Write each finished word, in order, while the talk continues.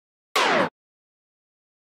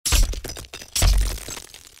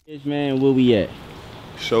Man, where we at?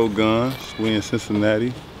 Show Gunz, we in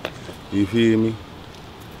Cincinnati. You feel me?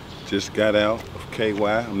 Just got out of KY,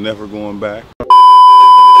 I'm never going back.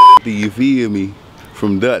 You feel me?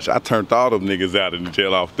 From Dutch, I turned all them niggas out in the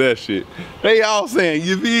jail off that shit. They all saying,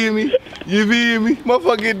 you feel me? You feel me?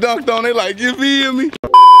 Motherfucker get dunked on, they like, you feel me?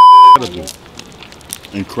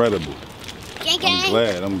 Incredible. Gang, gang. I'm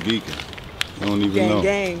glad, I'm geeking. You don't even know.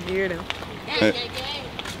 Gang, gang, hear them. Gang, gang, gang.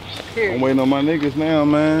 I'm waiting on my niggas now,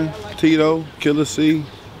 man. Tito, Killer C,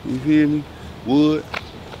 you feel me? Wood,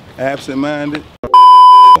 Absent Minded.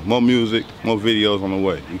 More music, more videos on the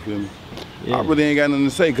way, you feel me? Yeah. I really ain't got nothing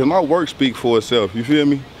to say because my work speak for itself, you feel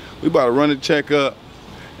me? We about to run a check up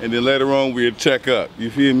and then later on we'll check up, you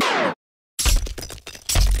feel me?